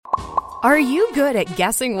Are you good at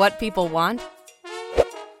guessing what people want?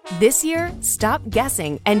 This year, stop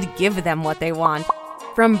guessing and give them what they want.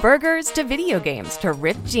 From burgers to video games to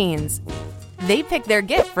ripped jeans. They pick their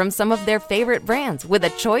gift from some of their favorite brands with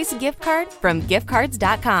a choice gift card from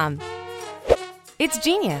giftcards.com. It's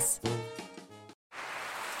genius.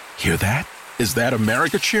 Hear that? Is that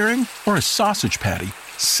America cheering or a sausage patty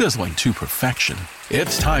sizzling to perfection?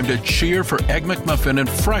 It's time to cheer for Egg McMuffin and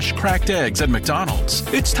fresh cracked eggs at McDonald's.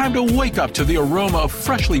 It's time to wake up to the aroma of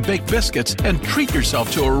freshly baked biscuits and treat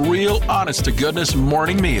yourself to a real honest-to-goodness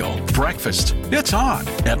morning meal. Breakfast, it's on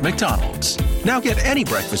at McDonald's. Now get any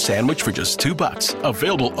breakfast sandwich for just $2.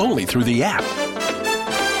 Available only through the app.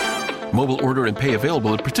 Mobile order and pay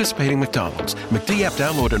available at participating McDonald's. McD app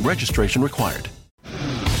download and registration required.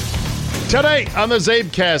 Today on the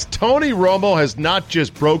CzabeCast, Tony Romo has not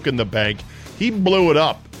just broken the bank, he blew it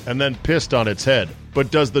up and then pissed on its head.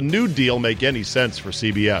 But does the new deal make any sense for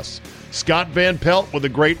CBS? Scott Van Pelt with a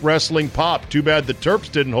great wrestling pop. Too bad the Terps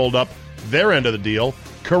didn't hold up their end of the deal.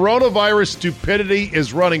 Coronavirus stupidity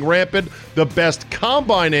is running rampant. The best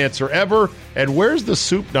combine answer ever. And where's the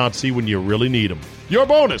soup Nazi when you really need him? Your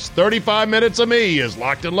bonus, 35 minutes of me, is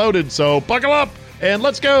locked and loaded. So buckle up and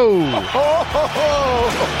let's go.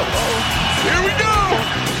 Here we go.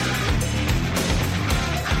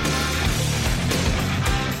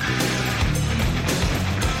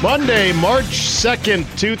 Monday, March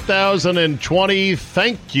 2nd, 2020.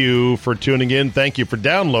 Thank you for tuning in. Thank you for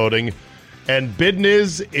downloading. And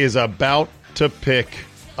business is about to pick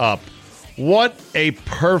up. What a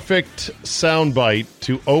perfect soundbite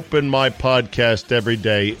to open my podcast every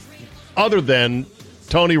day, other than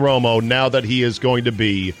Tony Romo, now that he is going to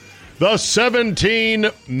be the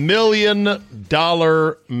 $17 million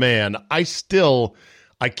man. I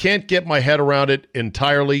can't get my head around it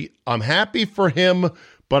entirely. I'm happy for him,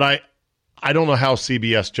 but I don't know how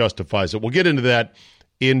CBS justifies it. We'll get into that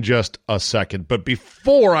in just a second. But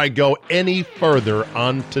before I go any further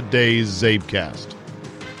on today's CzabeCast,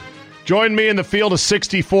 join me in the field of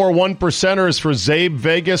 64 one-percenters for Czabe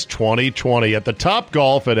Vegas 2020 at the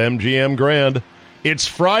Topgolf at MGM Grand. It's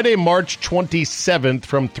Friday, March 27th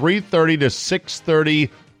from 3:30 to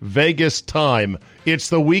 6:30 Vegas time. It's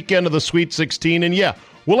the weekend of the Sweet 16, and yeah,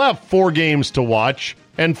 we'll have 4 games to watch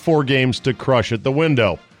and 4 games to crush at the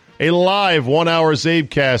window. A live 1-hour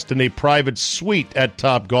CzabeCast in a private suite at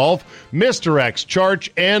Topgolf. Mr. X, Charch,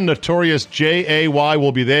 and Notorious Jay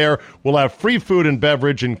will be there. We'll have free food and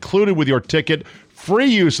beverage included with your ticket. Free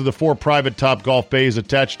use of the 4 private Topgolf bays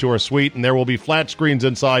attached to our suite, and there will be flat screens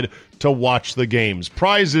inside to watch the games.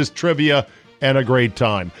 Prizes, trivia, and a great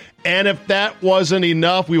time. And if that wasn't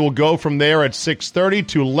enough, we will go from there at 6:30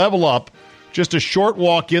 to Level Up. Just a short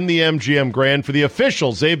walk in the MGM Grand for the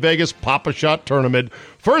official Czabe Vegas Pop-A-Shot Tournament.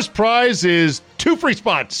 First prize is 2 free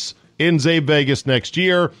spots in Czabe Vegas next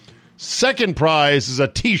year. Second prize is a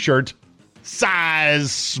T-shirt,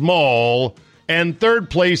 size small. And third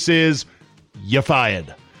place is you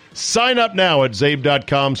fired. Sign up now at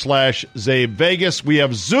czabe.com/CzabeVegas. We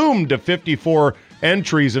have zoomed to 54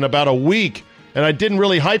 entries in about a week, and I didn't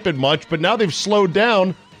really hype it much, but now they've slowed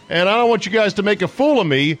down, and I don't want you guys to make a fool of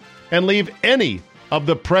me and leave any of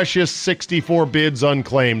the precious 64 bids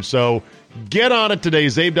unclaimed. So get on it today,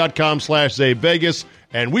 czabe.com/CzabeVegas,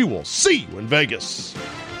 and we will see you in Vegas.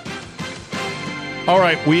 All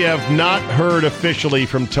right, we have not heard officially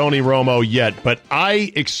from Tony Romo yet, but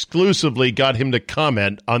I exclusively got him to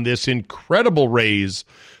comment on this incredible raise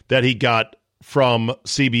that he got from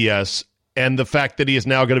CBS and the fact that he is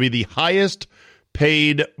now going to be the highest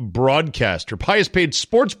paid broadcaster, highest paid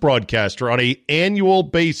sports broadcaster on an annual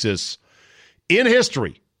basis in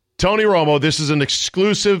history. Tony Romo, this is an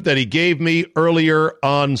exclusive that he gave me earlier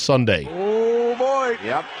on Sunday. Oh, boy.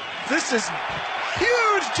 Yep. This is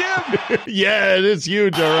huge, Jim. Yeah, it is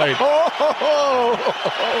huge. All right.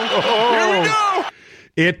 Here we go.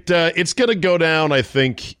 It's going to go down, I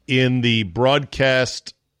think, in the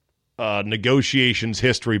broadcast negotiations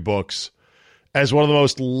history books as one of the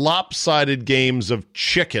most lopsided games of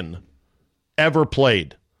chicken ever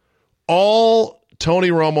played. All Tony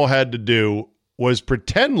Romo had to do was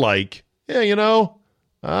pretend like, yeah,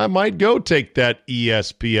 I might go take that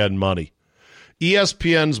ESPN money.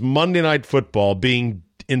 ESPN's Monday Night Football being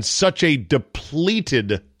in such a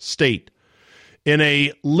depleted state, in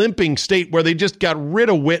a limping state where they just got rid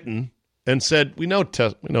of Witten and said, we know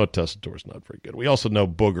Tessitore's not very good. We also know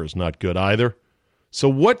Booger's not good either. So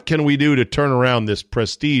what can we do to turn around this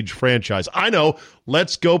prestige franchise? I know,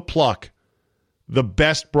 let's go pluck the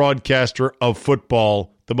best broadcaster of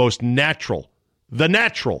football, the most natural,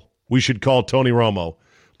 we should call Tony Romo.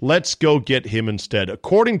 Let's go get him instead.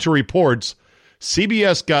 According to reports,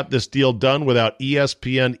 CBS got this deal done without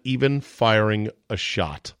ESPN even firing a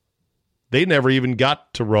shot. They never even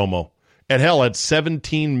got to Romo. And hell, at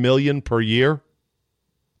 $17 million per year,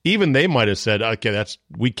 even they might have said, okay,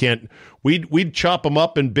 we can't. We'd chop them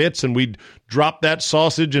up in bits and we'd drop that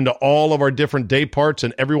sausage into all of our different day parts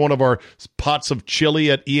and every one of our pots of chili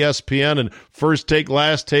at ESPN and first take,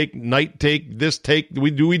 last take, night take, this take. We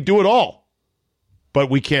do it all. But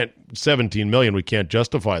we can't, $17 million, we can't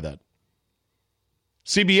justify that.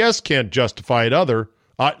 CBS can't justify it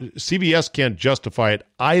CBS can't justify it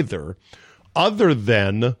either, other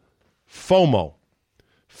than FOMO,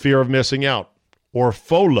 fear of missing out, or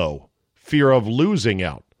FOLO, fear of losing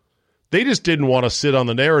out. They just didn't want to sit on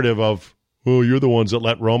the narrative of, oh, you're the ones that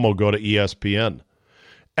let Romo go to ESPN.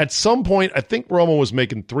 At some point, I think Romo was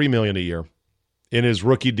making $3 million a year in his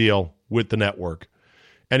rookie deal with the network.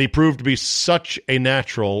 And he proved to be such a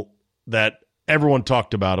natural that everyone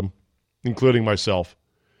talked about him, including myself,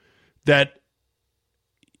 that,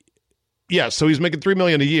 yeah, so he's making $3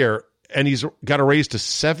 million a year, and he's got a raise to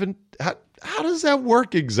 $7 million. How does that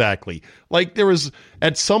work exactly? Like, there was,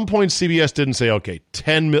 at some point, CBS didn't say, okay,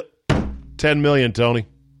 $10 million, Tony.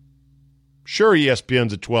 Sure,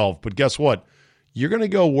 ESPN's at 12, but guess what? You're going to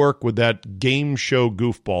go work with that game show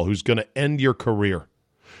goofball who's going to end your career.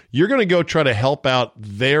 You're going to go try to help out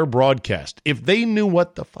their broadcast. If they knew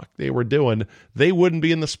what the fuck they were doing, they wouldn't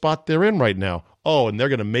be in the spot they're in right now. Oh, and they're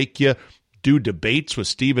going to make you do debates with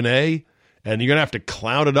Stephen A., and you're going to have to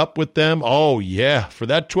clown it up with them. Oh, yeah, for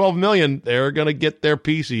that $12 million, they're going to get their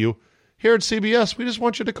piece of you. Here at CBS, we just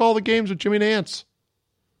want you to call the games with Jimmy Nantz.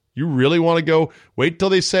 You really want to go wait till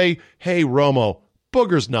they say, hey, Romo,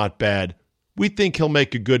 Booger's not bad. We think he'll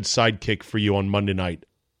make a good sidekick for you on Monday night.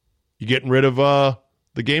 You getting rid of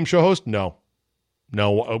the game show host? No,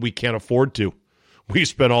 we can't afford to. We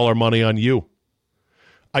spent all our money on you.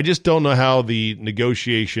 I just don't know how the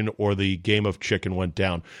negotiation or the game of chicken went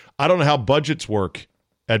down. I don't know how budgets work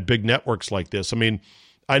at big networks like this. I mean,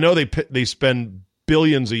 I know they spend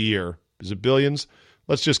billions a year. Is it billions?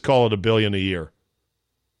 Let's just call it $1 billion a year.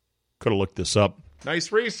 Could have looked this up.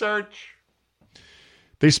 Nice research.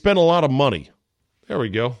 They spend a lot of money. There we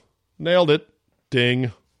go. Nailed it.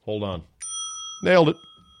 Ding. Hold on. Nailed it.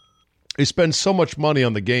 They spend so much money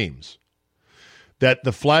on the games that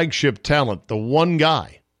the flagship talent, the one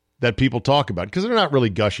guy that people talk about, because they're not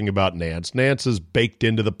really gushing about Nantz. Nantz is baked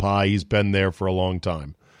into the pie. He's been there for a long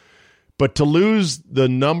time. But to lose the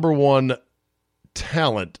number one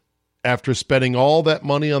talent after spending all that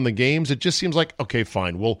money on the games, it just seems like, okay,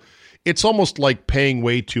 fine. Well, it's almost like paying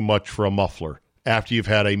way too much for a muffler after you've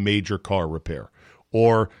had a major car repair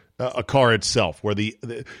or a car itself, where the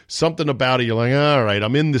something about it, you're like, all right,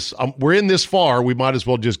 we're in this far. We might as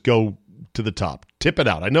well just go to the top. Tip it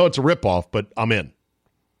out. I know it's a ripoff, but I'm in.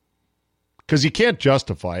 Because you can't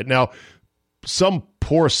justify it. Now, some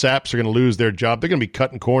poor saps are going to lose their job. They're going to be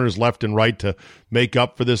cutting corners left and right to make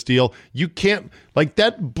up for this deal. You can't, like,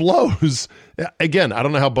 that blows. Again, I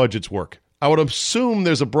don't know how budgets work. I would assume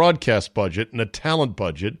there's a broadcast budget and a talent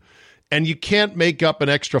budget, and you can't make up an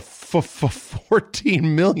extra $14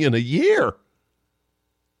 million a year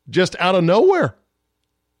just out of nowhere.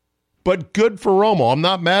 But good for Romo. I'm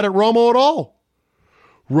not mad at Romo at all.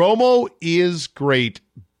 Romo is great,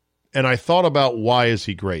 and I thought about why is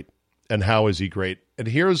he great and how is he great. And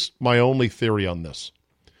here's my only theory on this.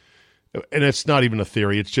 And it's not even a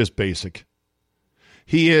theory. It's just basic.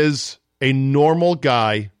 He is a normal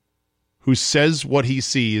guy who says what he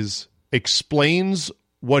sees, explains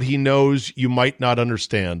what he knows you might not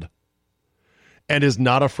understand, and is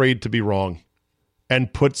not afraid to be wrong,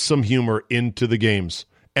 and puts some humor into the games.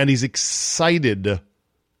 And he's excited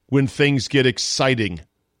when things get exciting,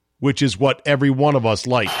 which is what every one of us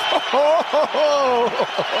like. Here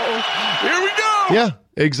we go. Yeah,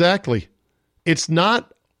 exactly. It's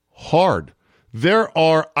not hard. There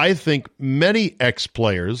are, I think, many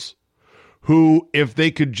ex-players who, if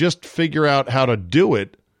they could just figure out how to do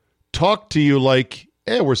it, talk to you like,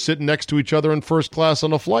 hey, we're sitting next to each other in first class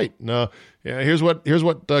on a flight. No, yeah, here's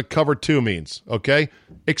what cover 2 means, okay?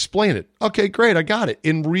 Explain it. Okay, great, I got it.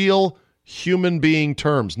 In real human being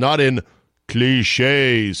terms, not in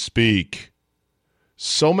cliche speak.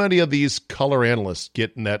 So many of these color analysts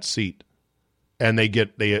get in that seat, and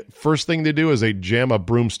they first thing they do is they jam a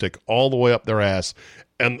broomstick all the way up their ass,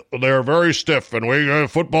 and they're very stiff, and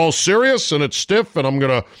football's serious, and it's stiff, and I'm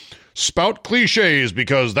going to spout cliches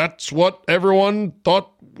because that's what everyone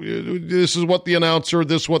thought. This is what the announcer,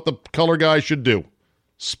 this is what the color guy should do.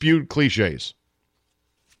 Spewed cliches.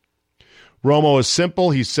 Romo is simple.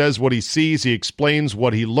 He says what he sees. He explains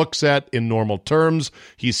what he looks at in normal terms.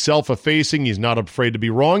 He's self-effacing. He's not afraid to be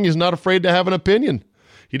wrong. He's not afraid to have an opinion.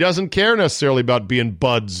 He doesn't care necessarily about being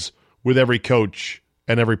buds with every coach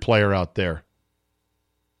and every player out there.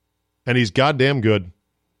 And he's goddamn good.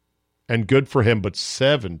 And good for him, but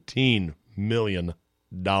 $17 million.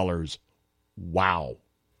 Wow.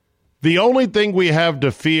 The only thing we have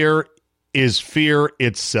to fear is fear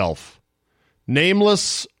itself.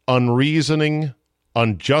 Nameless, unreasoning,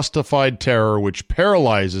 unjustified terror which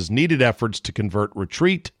paralyzes needed efforts to convert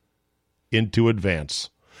retreat into advance.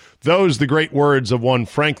 Those the great words of one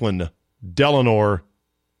Franklin Delano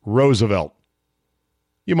Roosevelt.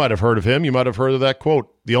 You might have heard of him. You might have heard of that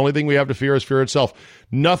quote. The only thing we have to fear is fear itself.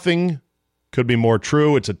 Nothing could be more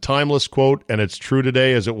true. It's a timeless quote, and it's true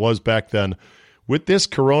today as it was back then. With this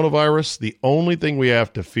coronavirus, the only thing we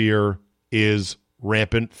have to fear is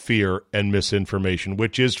rampant fear and misinformation,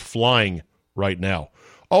 which is flying right now.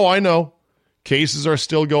 Oh, I know. Cases are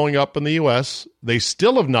still going up in the U.S. They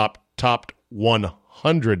still have not topped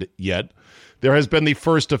 100 yet. There has been the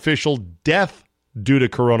first official death due to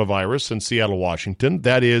coronavirus in Seattle, Washington.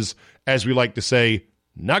 That is, as we like to say,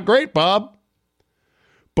 not great, Bob.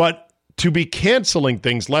 But to be canceling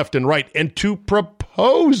things left and right and to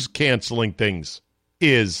propose canceling things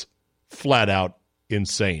is flat out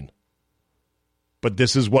insane. But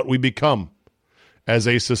this is what we become as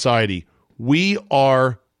a society. We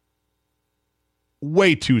are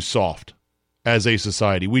way too soft as a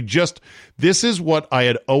society. This is what I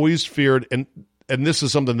had always feared, and this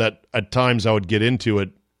is something that at times I would get into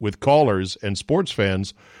it with callers and sports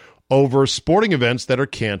fans over sporting events that are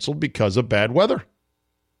canceled because of bad weather.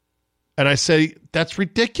 And I say, that's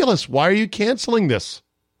ridiculous. Why are you canceling this?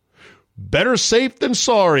 Better safe than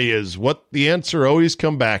sorry is what the answer always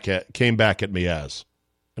came back at me as.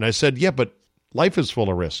 And I said, yeah, but life is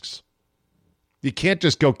full of risks. You can't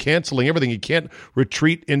just go canceling everything. You can't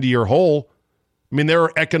retreat into your hole. I mean, there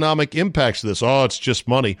are economic impacts to this. Oh, it's just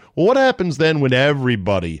money. Well, what happens then when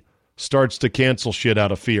everybody starts to cancel shit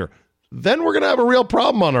out of fear? Then we're going to have a real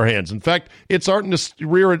problem on our hands. In fact, it's starting to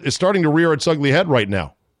rear its ugly head right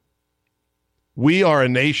now. We are a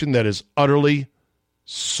nation that is utterly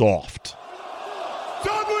soft.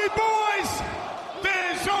 Dudley boys,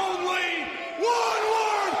 there's only one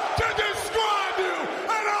word to describe you,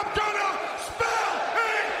 and I'm gonna spell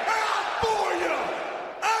it out for you.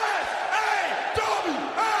 S-A-W-F-T.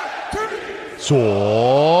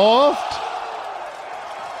 Soft.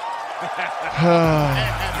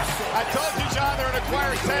 I told you, John, they're an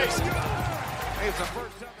acquired taste. It's the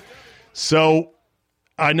first time. So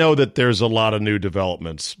I know that there's a lot of new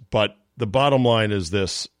developments, but the bottom line is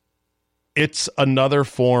this. It's another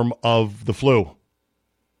form of the flu.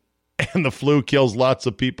 And the flu kills lots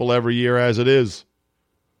of people every year as it is.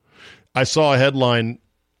 I saw a headline,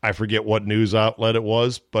 I forget what news outlet it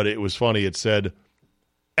was, but it was funny. It said,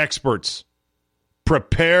 experts,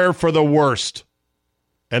 prepare for the worst.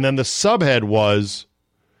 And then the subhead was,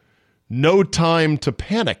 no time to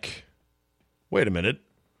panic. Wait a minute.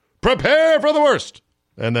 Prepare for the worst.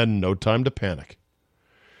 And then no time to panic.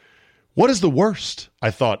 What is the worst?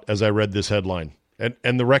 I thought as I read this headline.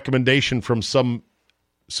 And the recommendation from some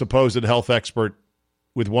supposed health expert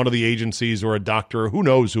with one of the agencies or a doctor, who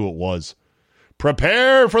knows who it was.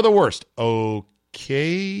 Prepare for the worst.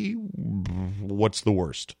 Okay, what's the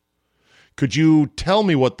worst? Could you tell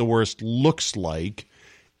me what the worst looks like?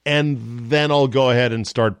 And then I'll go ahead and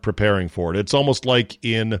start preparing for it. It's almost like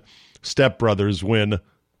in Step Brothers when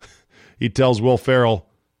he tells Will Ferrell,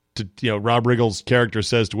 Rob Riggle's character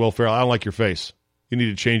says to Will Ferrell, I don't like your face. You need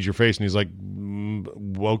to change your face. And he's like,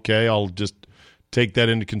 okay, I'll just take that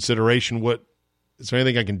into consideration. Is there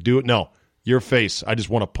anything I can do? No, your face. I just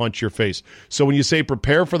want to punch your face. So when you say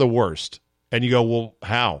prepare for the worst, and you go, well,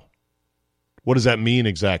 how? What does that mean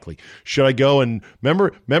exactly? Should I go and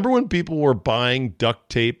remember when people were buying duct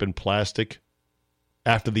tape and plastic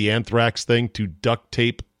after the anthrax thing to duct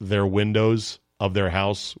tape their windows of their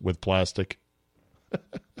house with plastic?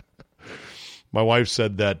 My wife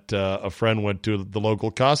said that a friend went to the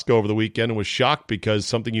local Costco over the weekend and was shocked because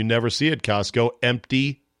something you never see at Costco,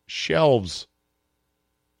 empty shelves.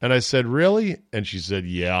 And I said, really? And she said,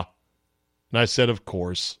 yeah. And I said, of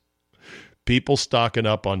course. People stocking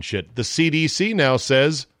up on shit. The CDC now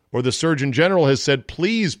says, or the Surgeon General has said,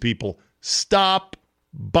 please, people, stop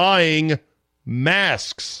buying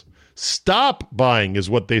masks. Stop buying is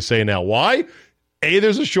what they say now. Why? A,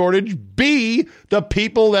 there's a shortage. B, the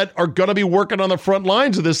people that are going to be working on the front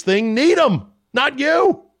lines of this thing need them, not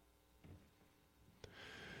you.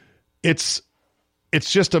 It's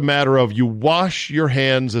just a matter of you wash your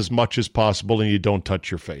hands as much as possible and you don't touch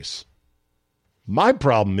your face. My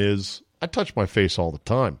problem is I touch my face all the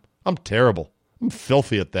time. I'm terrible. I'm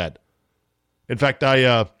filthy at that. In fact,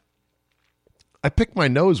 I pick my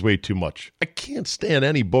nose way too much. I can't stand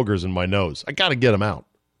any boogers in my nose. I got to get them out.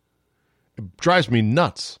 It drives me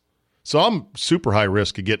nuts. So I'm super high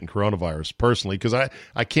risk of getting coronavirus personally because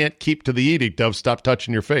I can't keep to the edict of stop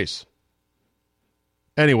touching your face.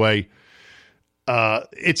 Anyway,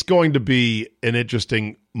 it's going to be an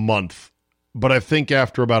interesting month. But I think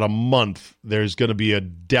after about a month, there's going to be a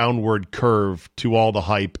downward curve to all the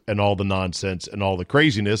hype and all the nonsense and all the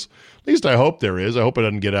craziness. At least I hope there is. I hope it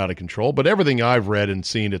doesn't get out of control. But everything I've read and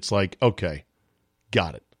seen, it's like, okay,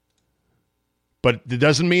 got it. But it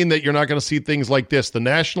doesn't mean that you're not going to see things like this. The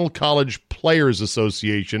National College Players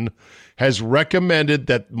Association has recommended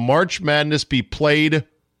that March Madness be played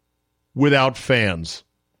without fans.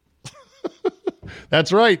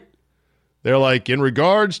 That's right. They're like, in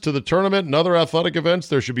regards to the tournament and other athletic events,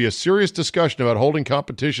 there should be a serious discussion about holding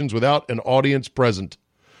competitions without an audience present.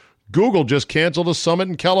 Google just canceled a summit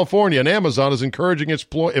in California, and Amazon is encouraging its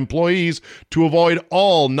employees to avoid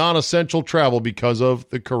all non-essential travel because of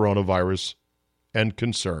the coronavirus and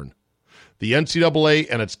concern. The NCAA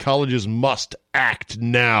and its colleges must act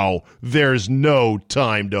now. There's no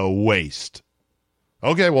time to waste.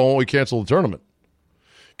 Okay, well, why don't we cancel the tournament?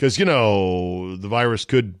 Because, the virus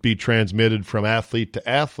could be transmitted from athlete to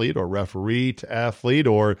athlete or referee to athlete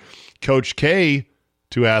or Coach K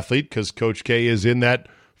to athlete because Coach K is in that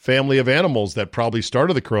family of animals that probably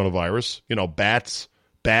started the coronavirus.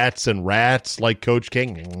 Bats and rats like Coach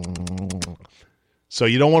K. So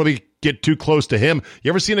you don't want to get too close to him. You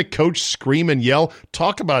ever seen a coach scream and yell?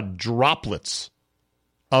 Talk about droplets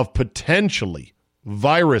of potentially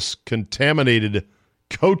virus-contaminated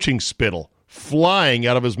coaching spittle flying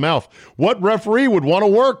out of his mouth. What referee would want to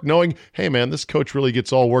work knowing, hey, man, this coach really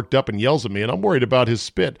gets all worked up and yells at me, and I'm worried about his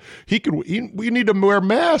spit. We need to wear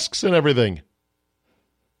masks and everything.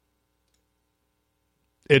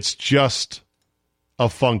 It's just a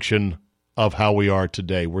function of how we are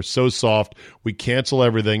today. We're so soft. We cancel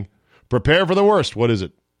everything. Prepare for the worst. What is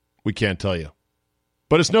it? We can't tell you.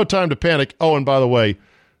 But it's no time to panic. Oh, and by the way,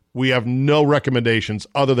 we have no recommendations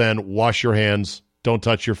other than wash your hands, don't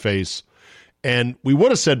touch your face. And we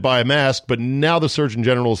would have said buy a mask, but now the Surgeon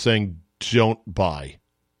General is saying don't buy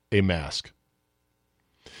a mask.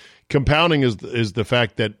 Compounding is the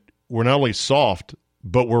fact that we're not only soft,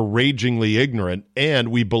 but we're ragingly ignorant, and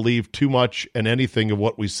we believe too much and anything of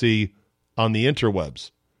what we see on the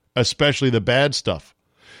interwebs, especially the bad stuff.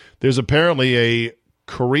 There's apparently a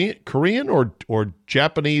Korean or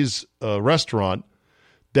Japanese restaurant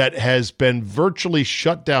that has been virtually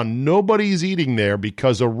shut down. Nobody's eating there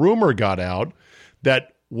because a rumor got out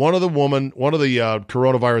that one of the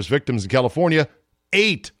coronavirus victims in California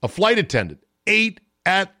a flight attendant ate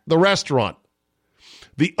at the restaurant.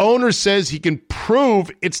 The owner says he can prove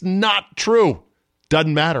it's not true.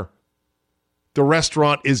 Doesn't matter. The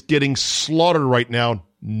restaurant is getting slaughtered right now.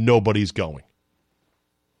 Nobody's going.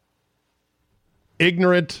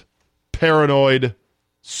 Ignorant, paranoid,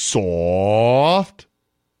 soft.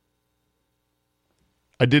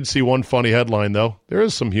 I did see one funny headline, though. There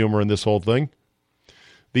is some humor in this whole thing.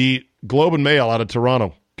 The Globe and Mail out of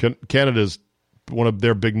Toronto, Canada's one of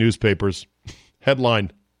their big newspapers.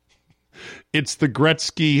 Headline, it's the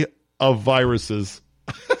Gretzky of viruses.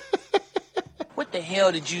 What the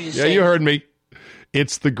hell did you just say? Yeah, you heard me.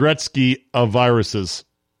 It's the Gretzky of viruses.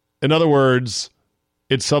 In other words,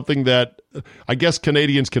 it's something that I guess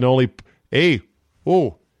Canadians can only... Hey,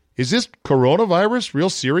 is this coronavirus real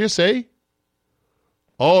serious, eh?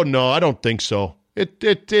 Oh, no, I don't think so.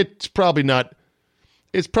 It's probably not.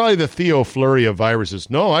 It's probably the Theo Fleury of viruses.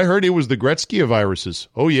 No, I heard it was the Gretzky of viruses.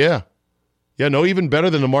 Oh, yeah. Yeah, no, even better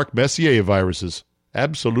than the Marc Messier of viruses.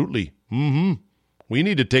 Absolutely. We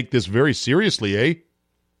need to take this very seriously, eh?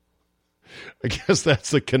 I guess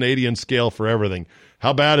that's the Canadian scale for everything.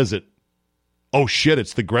 How bad is it? Oh, shit,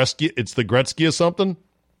 it's the Gretzky of something?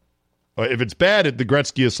 If it's bad, the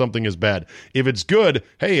Gretzky of something is bad. If it's good,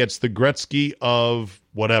 hey, it's the Gretzky of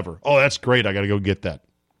whatever. Oh, that's great. I got to go get that.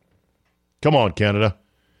 Come on, Canada.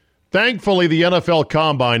 Thankfully, the NFL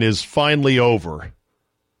Combine is finally over.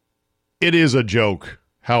 It is a joke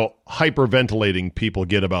how hyperventilating people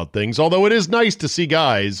get about things, although it is nice to see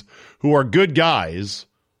guys who are good guys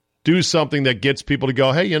do something that gets people to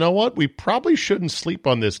go, hey, you know what? We probably shouldn't sleep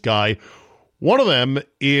on this guy. One of them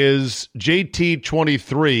is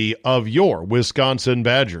JT23 of your Wisconsin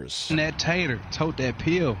Badgers. And that tater, tote that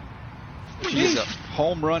pill. He's a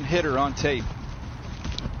home run hitter on tape.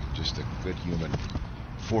 Just a good human.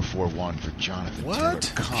 441 for Jonathan What?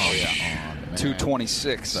 Taylor. Oh, yeah.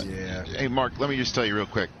 226. Yeah. Hey, Mark, let me just tell you real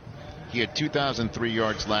quick. He had 2,003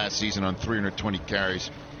 yards last season on 320 carries,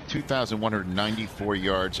 2,194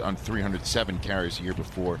 yards on 307 carries the year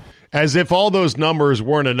before. As if all those numbers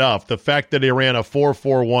weren't enough, the fact that he ran a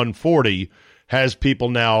 4.41 40 has people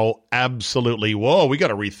now absolutely, whoa, we got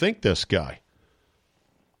to rethink this guy.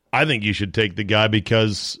 I think you should take the guy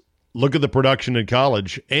because look at the production in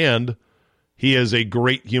college, and he is a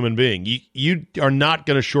great human being. You are not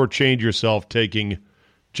going to shortchange yourself taking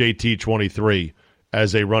JT 23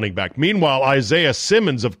 as a running back. Meanwhile, Isaiah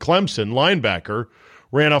Simmons of Clemson, linebacker,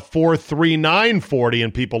 ran a 4.39 40,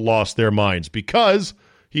 and people lost their minds because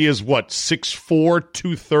he is, 6'4",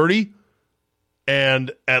 230?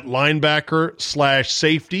 And at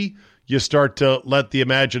linebacker/safety, you start to let the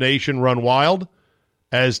imagination run wild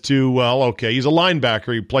as to, well, okay, he's a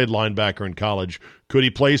linebacker. He played linebacker in college. Could he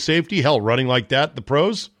play safety? Hell, running like that, the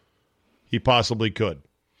pros? He possibly could.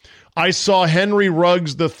 I saw Henry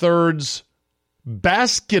Ruggs III's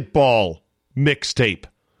basketball mixtape.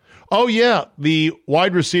 Oh, yeah, the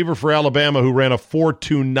wide receiver for Alabama who ran a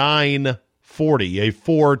 4.29 40, a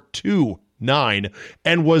 4.29,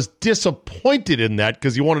 and was disappointed in that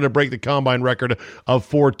because he wanted to break the combine record of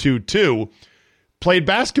 4.22. Played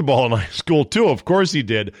basketball in high school, too. Of course he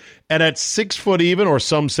did. And at 6 foot even, or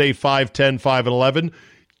some say 5'10", 5'11",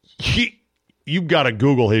 you've got to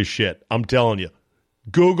Google his shit. I'm telling you.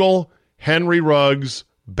 Google Henry Ruggs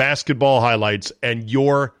basketball highlights, and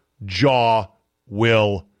your jaw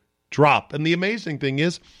will drop. And the amazing thing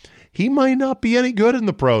is, he might not be any good in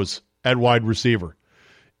the pros at wide receiver.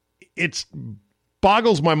 It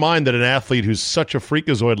boggles my mind that an athlete who's such a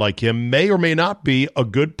freakazoid like him may or may not be a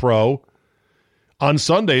good pro on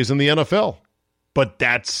Sundays in the NFL. But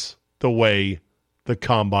that's the way the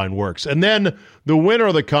combine works. And then the winner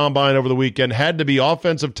of the combine over the weekend had to be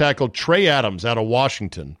offensive tackle Trey Adams out of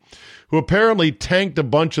Washington, who apparently tanked a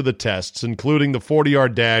bunch of the tests, including the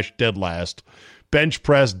 40-yard dash, dead last, bench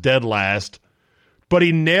press, dead last. But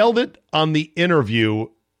he nailed it on the interview.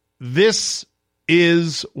 This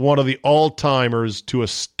is one of the all-timers to a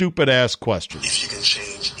stupid-ass question. If you can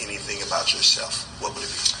change anything about yourself, what would it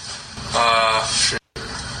be? Shit.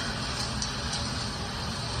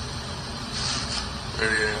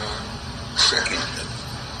 Maybe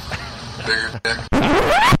bigger dick.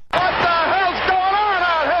 What the hell's going on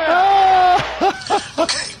out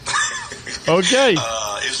here? Okay.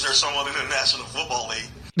 Is there someone in the National Football League?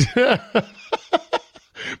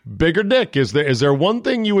 Bigger dick. Is there one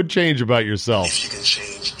thing you would change about yourself? If you can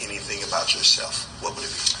change anything about yourself, what would it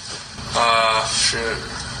be? Shit.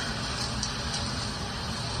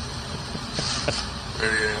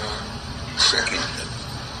 Maybe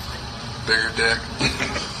bigger dick.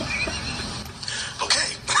 Okay.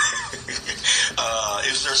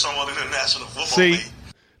 Is there someone in the National Football League? See,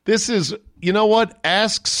 this is, you know what?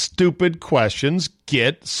 Ask stupid questions,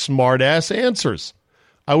 get smart-ass answers.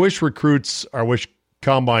 I wish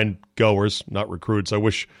combine goers, not recruits, I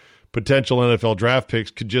wish potential NFL draft picks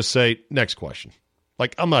could just say, next question.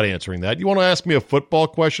 Like, I'm not answering that. You want to ask me a football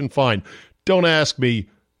question? Fine. Don't ask me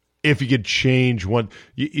if you could change one.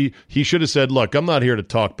 He should have said, look, I'm not here to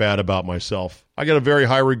talk bad about myself. I got a very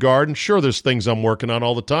high regard, and sure, there's things I'm working on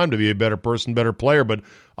all the time to be a better person, better player, but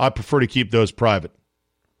I prefer to keep those private.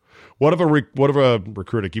 What if a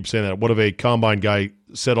recruiter, I keep saying that, what if a combine guy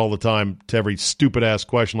said all the time to every stupid-ass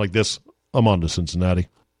question like this, I'm on to Cincinnati.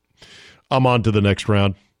 I'm on to the next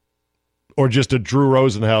round. Or just a Drew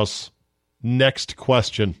Rosenhaus next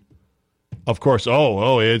question. Of course,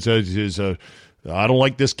 it's I don't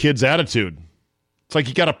like this kid's attitude. It's like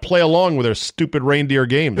you got to play along with their stupid reindeer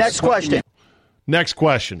games. Next question.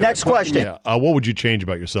 Yeah. What would you change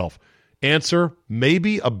about yourself? Answer,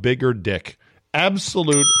 maybe a bigger dick.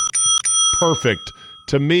 Absolute perfect.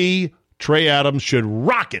 To me, Trey Adams should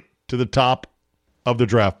rocket to the top of the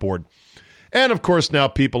draft board. And, of course, now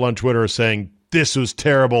people on Twitter are saying, this was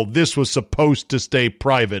terrible. This was supposed to stay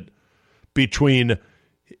private between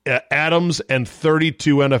Adams and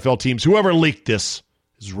 32 NFL teams. Whoever leaked this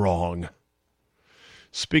is wrong.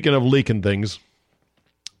 Speaking of leaking things,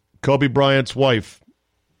 Kobe Bryant's wife,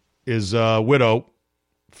 his widow,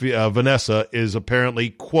 Vanessa, is apparently,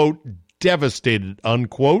 quote, devastated,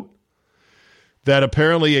 unquote, that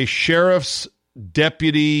apparently a sheriff's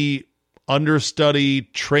deputy, understudy,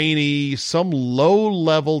 trainee, some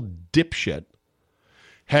low-level dipshit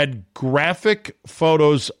had graphic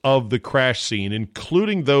photos of the crash scene,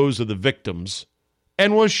 including those of the victims,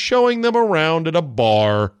 and was showing them around at a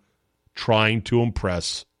bar trying to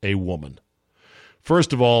impress a woman.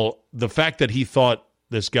 First of all, the fact that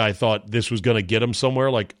this guy thought this was going to get him somewhere,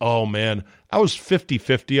 like, oh man, I was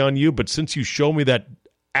 50-50 on you, but since you show me that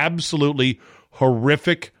absolutely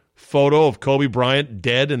horrific photo of Kobe Bryant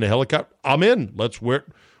dead in a helicopter, I'm in.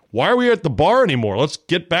 Why are we at the bar anymore? Let's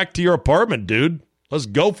get back to your apartment, dude. Let's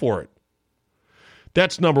go for it.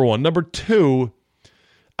 That's number one. Number two,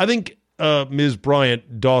 I think Ms.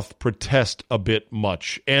 Bryant doth protest a bit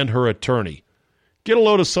much, and her attorney. Get a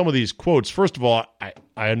load of some of these quotes. First of all,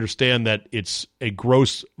 I understand that it's a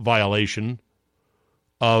gross violation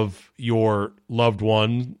of your loved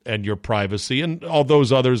one and your privacy and all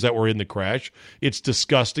those others that were in the crash. It's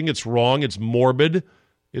disgusting. It's wrong. It's morbid.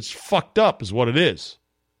 It's fucked up is what it is.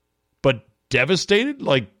 But devastated?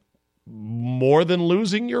 Like more than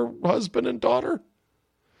losing your husband and daughter?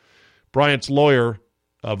 Bryant's lawyer,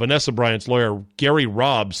 Vanessa Bryant's lawyer, Gary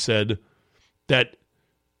Robb, said that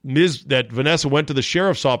Vanessa went to the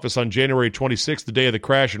sheriff's office on January 26th, the day of the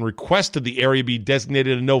crash, and requested the area be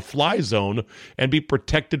designated a no-fly zone and be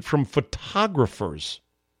protected from photographers.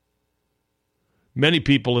 Many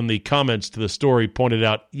people in the comments to the story pointed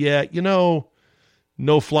out,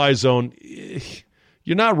 no-fly zone,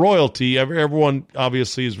 you're not royalty. Everyone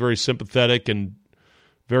obviously is very sympathetic and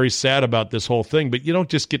very sad about this whole thing, but you don't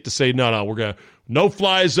just get to say, no, we're going to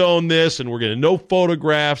no-fly zone this and we're going to no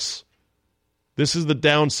photographs. This is the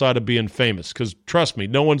downside of being famous, because trust me,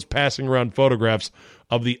 no one's passing around photographs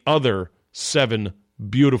of the other 7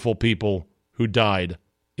 beautiful people who died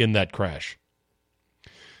in that crash.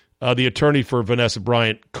 The attorney for Vanessa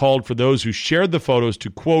Bryant called for those who shared the photos to,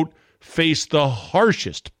 quote, face the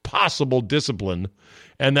harshest possible discipline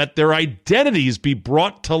and that their identities be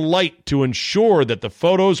brought to light to ensure that the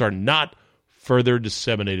photos are not further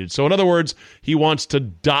disseminated. So in other words, he wants to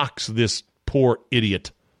dox this poor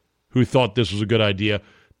idiot who thought this was a good idea.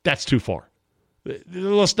 That's too far.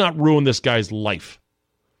 Let's not ruin this guy's life.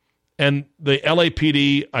 And the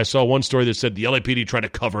LAPD, I saw one story that said the LAPD tried to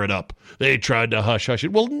cover it up. They tried to hush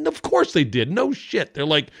it. Well, of course they did. No shit. They're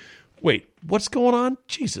like, wait, what's going on?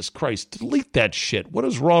 Jesus Christ, delete that shit. What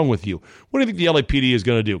is wrong with you? What do you think the LAPD is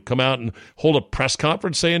going to do? Come out and hold a press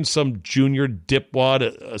conference saying some junior dipwad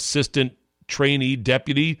assistant trainee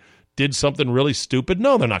deputy did something really stupid?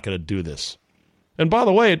 No, they're not going to do this. And by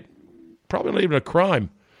the way, probably not even a crime.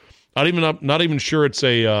 Not even sure it's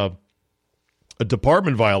a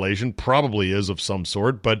department violation. Probably is of some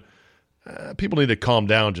sort, but people need to calm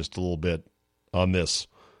down just a little bit on this.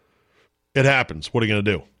 It happens. What are you going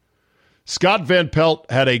to do? Scott Van Pelt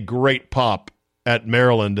had a great pop at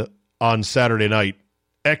Maryland on Saturday night.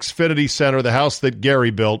 Xfinity Center, the house that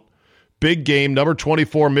Gary built. Big game, number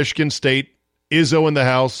 24, Michigan State. Izzo in the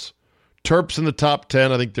house. Terps in the top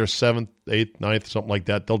 10. I think they're 7th, 8th, 9th, something like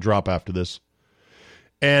that. They'll drop after this.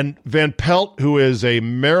 And Van Pelt, who is a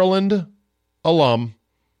Maryland alum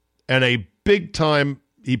and a big-time,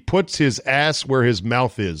 he puts his ass where his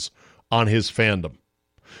mouth is on his fandom.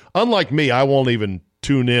 Unlike me, I won't even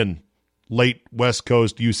tune in late West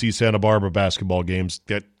Coast UC Santa Barbara basketball games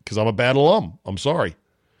because I'm a bad alum. I'm sorry.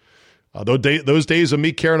 Those days of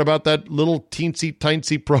me caring about that little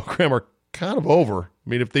teensy-tiny program are kind of over. I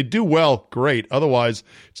mean, if they do well, great. Otherwise,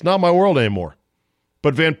 it's not my world anymore.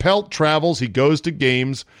 But Van Pelt travels, he goes to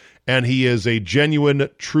games, and he is a genuine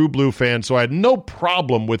True Blue fan. So I had no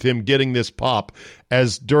problem with him getting this pop,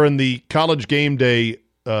 as during the College Game Day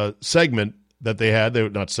segment that they had,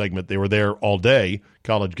 they were there all day,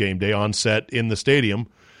 College Game Day on set in the stadium.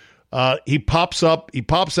 He pops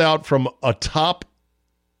out from atop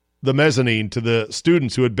the mezzanine to the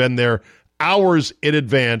students who had been there hours in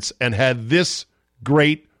advance and had this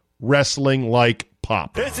great wrestling-like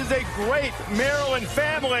pop. This is a great Maryland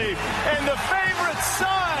family, and the favorite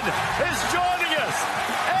son is joining us.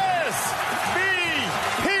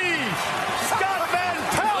 SVP Scott Van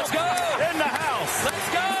Pelt. Let's go in the house.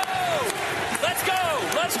 Let's go.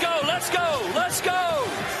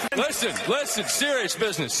 Listen, serious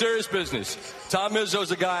business. Tom Izzo's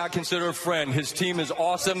a guy I consider a friend. His team is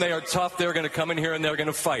awesome. They are tough. They're going to come in here and they're going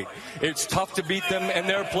to fight. It's tough to beat them in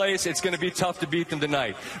their place. It's going to be tough to beat them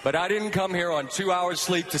tonight. But I didn't come here on 2 hours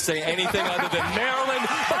sleep to say anything other than Maryland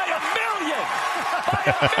by a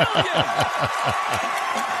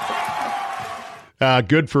million.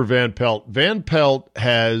 Good for Van Pelt. Van Pelt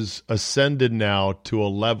has ascended now to a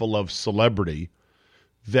level of celebrity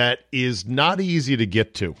that is not easy to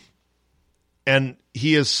get to. And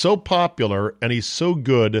he is so popular and he's so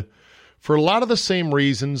good for a lot of the same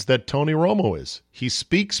reasons that Tony Romo is. He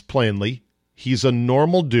speaks plainly. He's a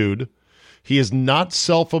normal dude. He is not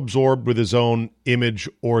self-absorbed with his own image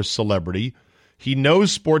or celebrity. He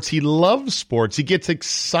knows sports. He loves sports. He gets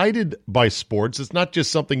excited by sports. It's not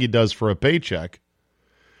just something he does for a paycheck.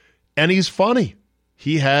 And he's funny.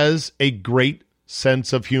 He has a great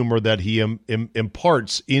sense of humor that he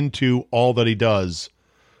imparts into all that he does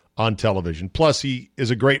on television. Plus, he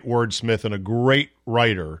is a great wordsmith and a great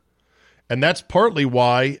writer. And that's partly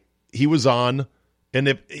why he was on,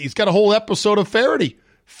 and he's got a whole episode of Faraday.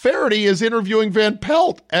 Faraday is interviewing Van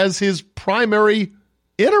Pelt as his primary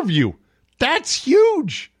interview. That's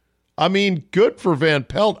huge. I mean, good for Van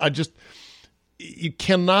Pelt. You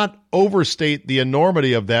cannot overstate the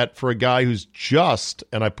enormity of that for a guy who's just,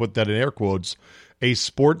 and I put that in air quotes, a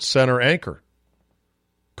Sports Center anchor.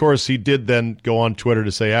 Of course, he did then go on Twitter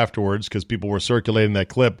to say afterwards, because people were circulating that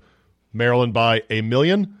clip, Maryland by 1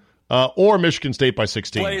 million. Or Michigan State by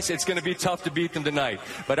 16. It's going to be tough to beat them tonight.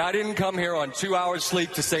 But I didn't come here on 2 hours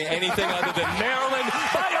sleep to say anything other than Maryland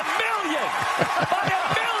by 1 million! By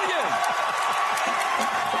 1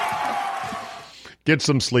 million! Get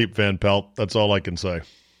some sleep, Van Pelt. That's all I can say.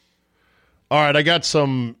 All right, I got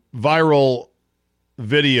some viral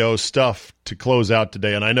video stuff to close out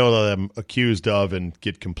today, and I know that I'm accused of and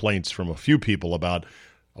get complaints from a few people about,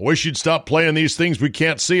 I wish you'd stop playing these things we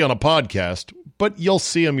can't see on a podcast. But you'll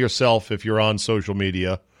see them yourself if you're on social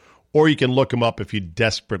media, or you can look them up if you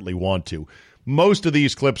desperately want to. Most of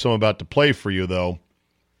these clips I'm about to play for you, though,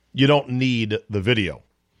 you don't need the video.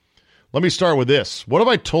 Let me start with this. What have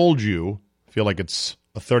I told you? I feel like it's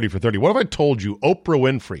a 30 for 30. What have I told you? Oprah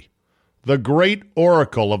Winfrey, the great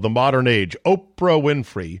oracle of the modern age, Oprah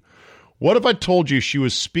Winfrey. What have I told you? She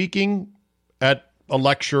was speaking at a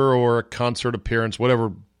lecture or a concert appearance,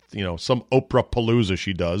 whatever, some Oprah Palooza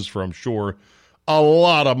she does for, I'm sure, a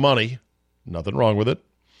lot of money. Nothing wrong with it.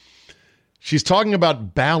 She's talking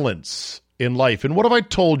about balance in life. And what have I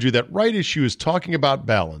told you? That right as she was talking about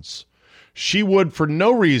balance, she would, for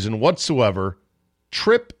no reason whatsoever,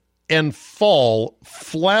 trip and fall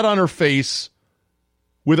flat on her face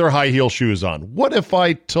with her high heel shoes on. What if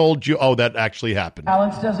I told you, that actually happened?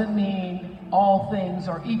 Balance doesn't mean all things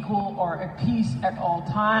are equal or at peace at all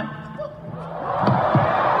times.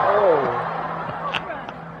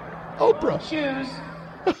 Oprah. Shoes.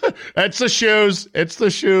 It's the shoes. It's the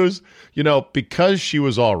shoes. Because she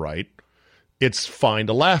was all right, it's fine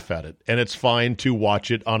to laugh at it. And it's fine to watch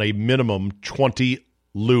it on a minimum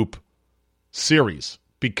 20-loop series.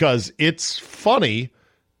 Because it's funny,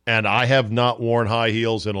 and I have not worn high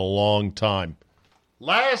heels in a long time.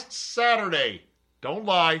 Last Saturday. Don't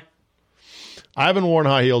lie. I haven't worn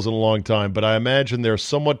high heels in a long time, but I imagine they're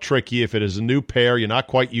somewhat tricky if it is a new pair, you're not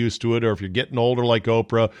quite used to it, or if you're getting older like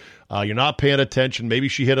Oprah, you're not paying attention. Maybe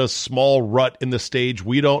she hit a small rut in the stage.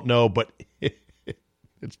 We don't know, but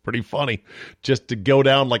it's pretty funny just to go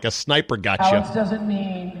down like a sniper gotcha. Balance doesn't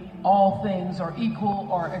mean all things are equal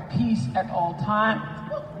or at peace at all times.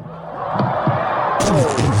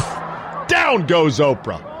 Down goes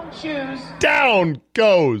Oprah. Shoes. Down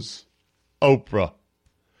goes Oprah.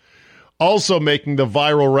 Also making the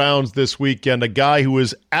viral rounds this weekend, a guy who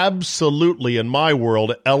is absolutely, in my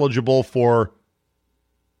world, eligible for,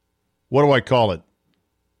 what do I call it?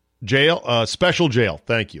 Jail? Special jail.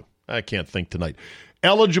 Thank you. I can't think tonight.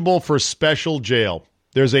 Eligible for special jail.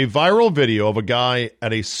 There's a viral video of a guy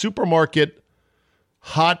at a supermarket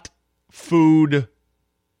hot food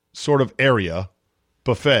sort of area,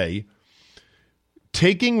 buffet,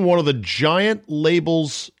 taking one of the giant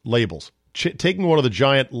taking one of the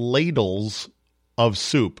giant ladles of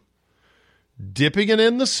soup, dipping it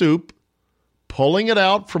in the soup, pulling it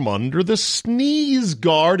out from under the sneeze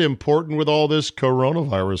guard, important with all this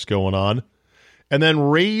coronavirus going on, and then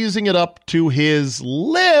raising it up to his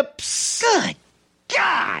lips. Good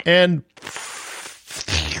God! And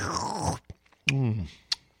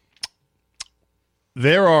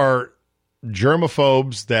there are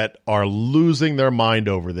germaphobes that are losing their mind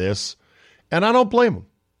over this, and I don't blame them.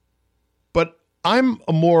 But I'm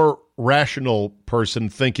a more rational person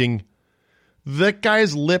thinking that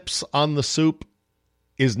guy's lips on the soup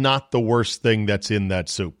is not the worst thing that's in that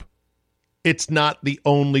soup. It's not the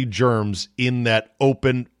only germs in that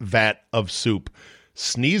open vat of soup.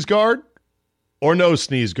 Sneeze guard or no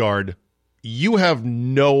sneeze guard, you have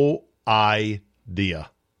no idea.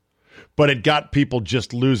 But it got people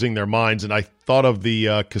just losing their minds. And I thought of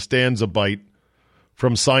the Costanza bite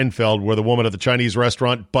from Seinfeld where the woman at the Chinese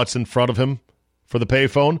restaurant butts in front of him for the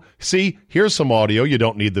payphone. See, here's some audio. You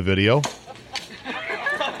don't need the video.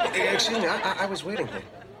 Excuse me, I was waiting here.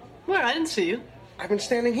 Where? I didn't see you. I've been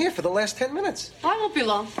standing here for the last 10 minutes. I won't be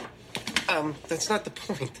long. That's not the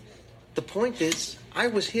point. The point is, I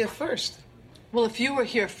was here first. Well, if you were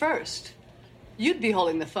here first, you'd be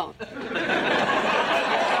holding the phone.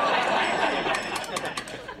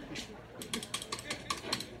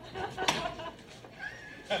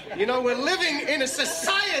 You know, we're living in a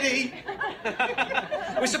society.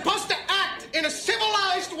 We're supposed to act in a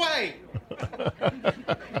civilized way.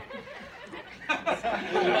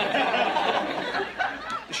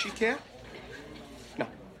 care? No.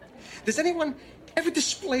 Does anyone ever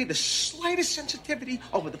display the slightest sensitivity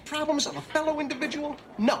over the problems of a fellow individual?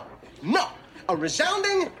 No. No. A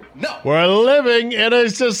resounding no. We're living in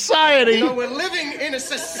a society. You know, we're living in a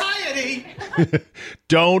society.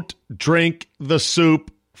 Don't drink the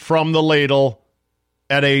soup from the ladle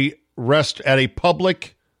at a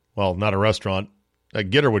public, well, not a restaurant. A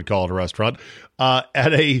Gitter would call it a restaurant.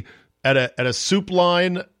 At a soup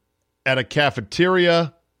line, at a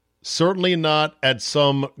cafeteria. Certainly not at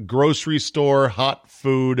some grocery store hot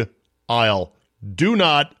food aisle. Do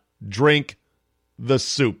not drink the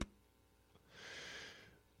soup.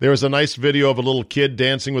 There was a nice video of a little kid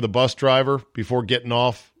dancing with a bus driver before getting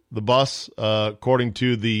off the bus. According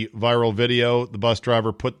to the viral video, the bus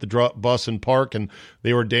driver put the bus in park, and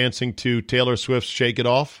they were dancing to Taylor Swift's Shake It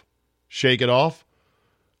Off. Shake It Off.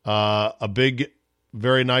 A big,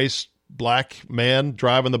 very nice black man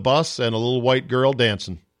driving the bus and a little white girl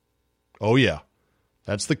dancing. Oh, yeah.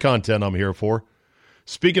 That's the content I'm here for.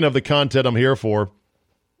 Speaking of the content I'm here for,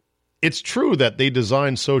 it's true that they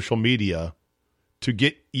designed social media to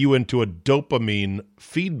get you into a dopamine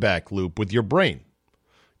feedback loop with your brain.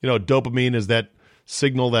 You know, dopamine is that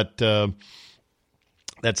signal that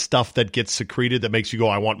that stuff that gets secreted that makes you go,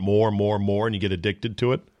 I want more, more, more, and you get addicted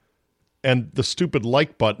to it. And the stupid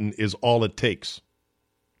like button is all it takes.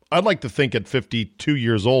 I'd like to think at 52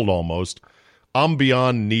 years old almost, I'm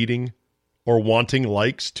beyond needing or wanting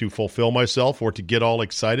likes to fulfill myself or to get all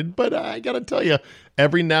excited. But I got to tell you,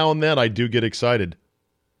 every now and then I do get excited.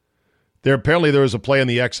 There was a play in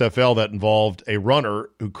the XFL that involved a runner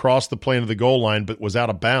who crossed the plane of the goal line but was out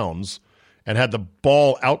of bounds and had the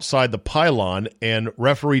ball outside the pylon, and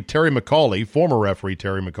referee Terry McCauley, former referee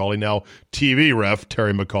Terry McCauley, now TV ref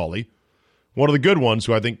Terry McCauley, one of the good ones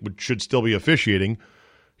who I think should still be officiating,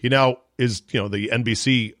 he now is, the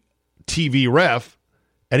NBC TV ref,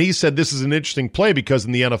 and he said this is an interesting play because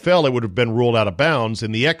in the NFL it would have been ruled out of bounds.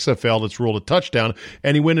 In the XFL it's ruled a touchdown,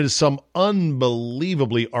 and he went into some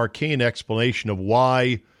unbelievably arcane explanation of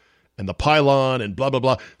why and the pylon and blah, blah,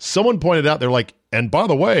 blah. Someone pointed out, they're like, and by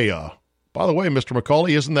the way, Mr.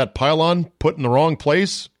 McCauley, isn't that pylon put in the wrong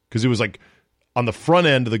place? Because he was like on the front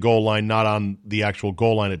end of the goal line, not on the actual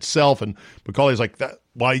goal line itself. And McCauley's like,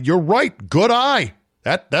 why, you're right. Good eye.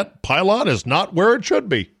 That pylon is not where it should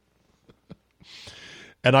be.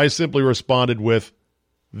 And I simply responded with,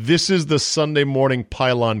 this is the Sunday morning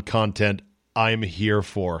pylon content I'm here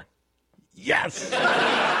for. Yes!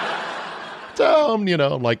 So, I'm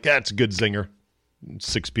like, that's a good zinger.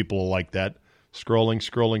 6 people will like that.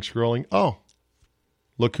 Scrolling. Oh,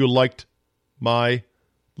 look who liked my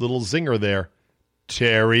little zinger there.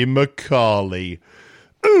 Terry McCauley.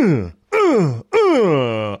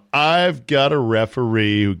 I've got a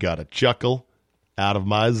referee who got a chuckle out of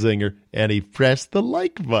my zinger, and he pressed the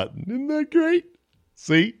like button. Isn't that great?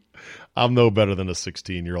 See? I'm no better than a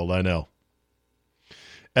 16-year-old, I know.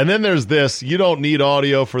 And then there's this. You don't need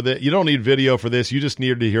audio for this. You don't need video for this. You just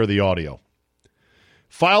need to hear the audio.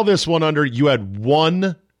 File this one under, you had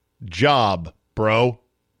one job, bro.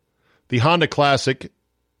 The Honda Classic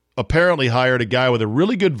apparently hired a guy with a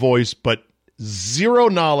really good voice, but zero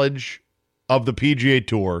knowledge of the PGA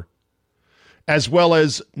Tour, as well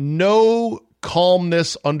as no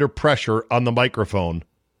calmness under pressure on the microphone,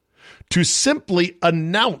 to simply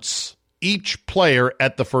announce each player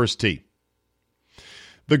at the first tee.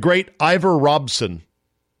 The great Ivor Robson,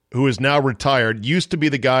 who is now retired, used to be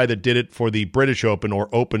the guy that did it for the British Open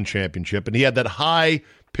or Open Championship, and he had that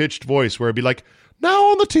high-pitched voice where he'd be like,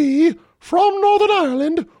 now on the tee, from Northern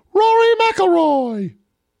Ireland, Rory McIlroy.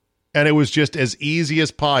 And it was just as easy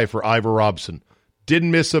as pie for Ivor Robson.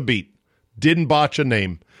 Didn't miss a beat. Didn't botch a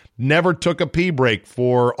name. Never took a pee break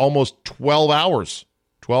for almost 12 hours.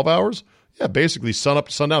 12 hours? Yeah, basically sun up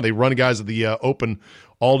to sundown. They run guys at the Open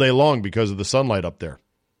all day long because of the sunlight up there.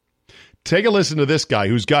 Take a listen to this guy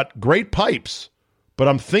who's got great pipes, but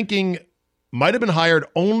I'm thinking might have been hired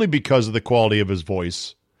only because of the quality of his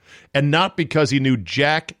voice and not because he knew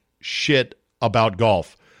jack shit about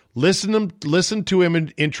golf. Listen to him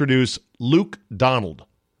introduce Luke Donald.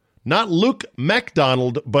 Not Luke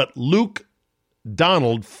McDonald, but Luke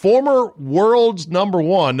Donald, former world's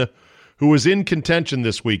 #1, who was in contention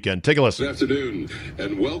this weekend. Take a listen. Good afternoon,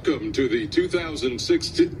 and welcome to the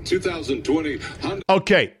 2020 Honda.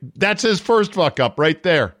 Okay, that's his first fuck up right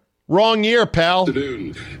there. Wrong year, pal. Good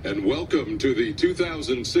afternoon, and welcome to the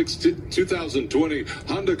 2020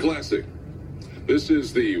 Honda Classic. This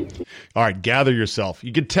is the... All right, gather yourself.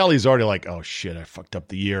 You can tell he's already like, oh shit, I fucked up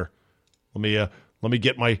the year. Let me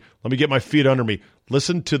get my feet under me.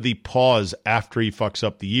 Listen to the pause after he fucks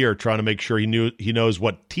up the year, trying to make sure he knows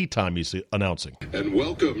what tee time he's announcing. And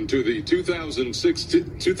welcome to the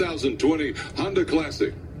 2020 Honda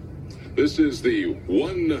Classic. This is the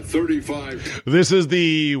 135. This is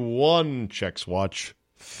the one checks watch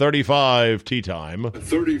 35 tee time.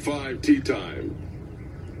 35 tee time.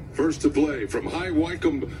 First to play from High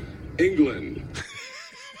Wycombe, England.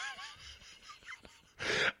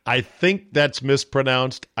 I think that's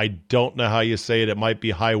mispronounced. I don't know how you say it. It might be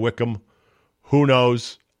High Wycombe. Who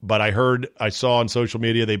knows? But I saw on social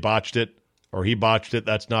media they botched it, or he botched it.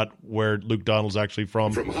 That's not where Luke Donald's actually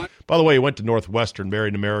from. By the way, he went to Northwestern,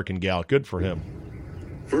 married an American gal. Good for him.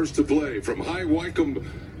 First to play from High Wycombe,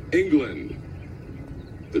 England.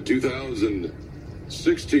 The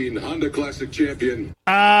 2016 Honda Classic champion.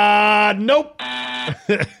 Nope.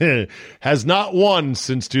 Has not won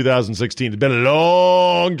since 2016. It's been a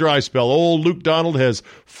long dry spell. Old Luke Donald has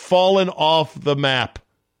fallen off the map.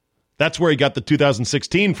 That's where he got the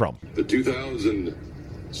 2016 from. The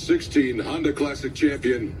 2016 Honda Classic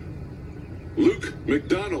champion, Luke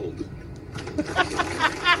McDonald.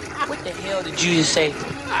 What the hell did you just say?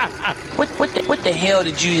 What the hell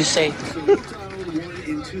did you just say?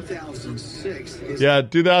 In 2006. Yeah,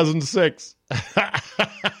 2006.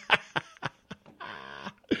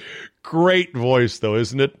 Great voice, though,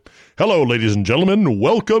 isn't it? Hello, ladies and gentlemen.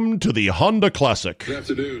 Welcome to the Honda Classic. Good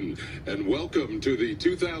afternoon, and welcome to the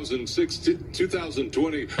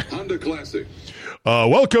 2020 Honda Classic.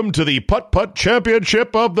 Welcome to the Putt-Putt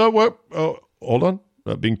Championship of the... hold on.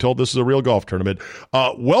 Being told this is a real golf tournament.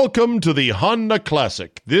 Welcome to the Honda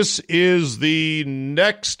Classic. This is the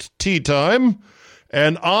next tee time.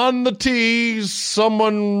 And on the tee,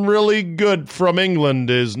 someone really good from England.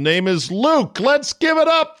 His name is Luke. Let's give it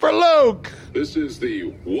up for Luke. This is the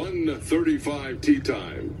 135 tee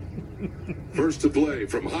time. First to play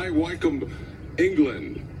from High Wycombe,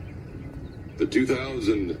 England. The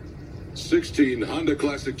 2016 Honda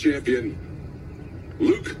Classic champion,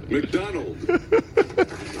 Luke McDonald.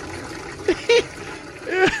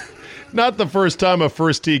 Not the first time a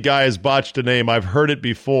first tee guy has botched a name. I've heard it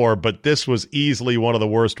before, but this was easily one of the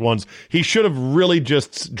worst ones. He should have really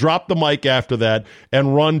just dropped the mic after that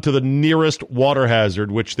and run to the nearest water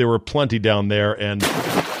hazard, which there were plenty down there, and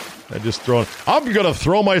I'm going to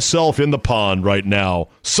throw myself in the pond right now.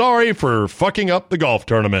 Sorry for fucking up the golf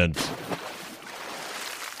tournament.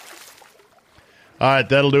 All right,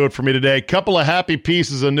 that'll do it for me today. Couple of happy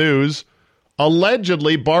pieces of news.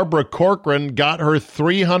 Allegedly, Barbara Corcoran got her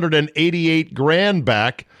 $388,000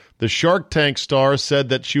 back. The Shark Tank star said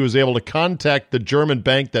that she was able to contact the German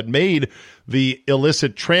bank that made the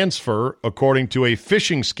illicit transfer, according to a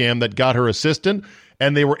phishing scam that got her assistant,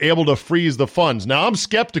 and they were able to freeze the funds. Now, I'm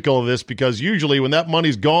skeptical of this because usually when that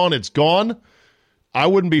money's gone, it's gone. I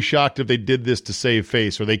wouldn't be shocked if they did this to save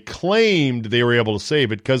face, or they claimed they were able to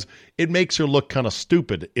save it, because it makes her look kind of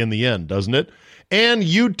stupid in the end, doesn't it? And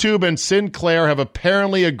YouTube and Sinclair have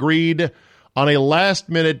apparently agreed on a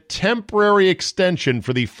last-minute temporary extension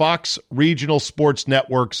for the Fox regional sports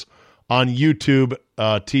networks on YouTube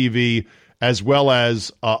TV, as well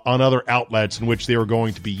as on other outlets in which they were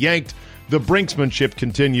going to be yanked. The brinksmanship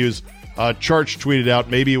continues. Charch tweeted out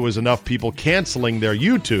maybe it was enough people canceling their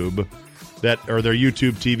YouTube their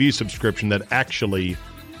YouTube TV subscription that actually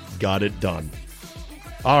got it done.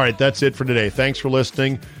 All right, that's it for today. Thanks for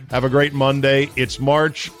listening. Have a great Monday. It's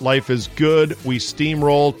March. Life is good. We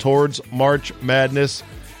steamroll towards March Madness.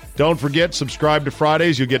 Don't forget, subscribe to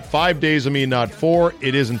Fridays. You'll get 5 days of me, not 4.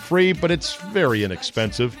 It isn't free, but it's very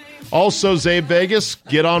inexpensive. Also, Zabe Vegas,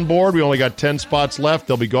 get on board. We only got 10 spots left.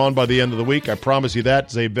 They'll be gone by the end of the week. I promise you that.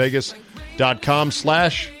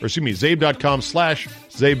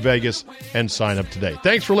 Zabe.com/Zabe.com/ZabeVegas and sign up today.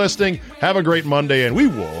 Thanks for listening. Have a great Monday, and we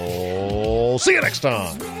will see you next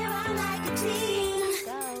time.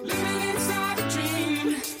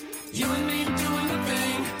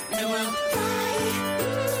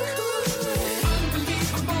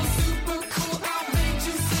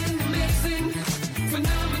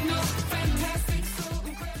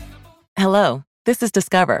 Hello, this is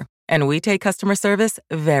Discover, and we take customer service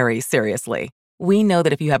very seriously. We know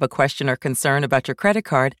that if you have a question or concern about your credit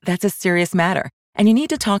card, that's a serious matter, and you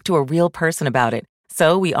need to talk to a real person about it.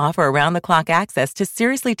 So we offer around-the-clock access to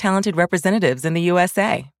seriously talented representatives in the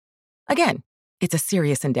USA. Again, it's a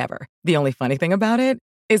serious endeavor. The only funny thing about it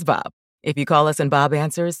is Bob. If you call us and Bob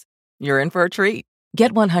answers, you're in for a treat.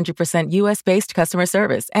 Get 100% US-based customer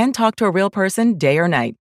service and talk to a real person day or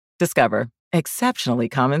night. Discover. Exceptionally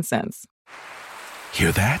common sense.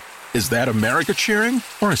 Hear that? Is that America cheering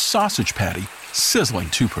or a sausage patty sizzling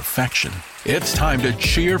to perfection? It's time to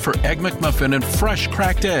cheer for Egg McMuffin and fresh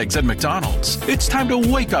cracked eggs at McDonald's. It's time to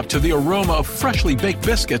wake up to the aroma of freshly baked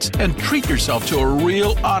biscuits and treat yourself to a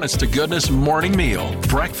real honest-to-goodness morning meal.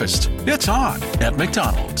 Breakfast, it's on at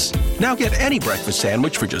McDonald's. Now get any breakfast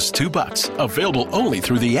sandwich for just $2. Available only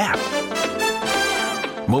through the app.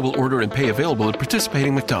 Mobile order and pay available at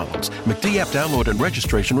participating McDonald's. McD app download and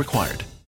registration required.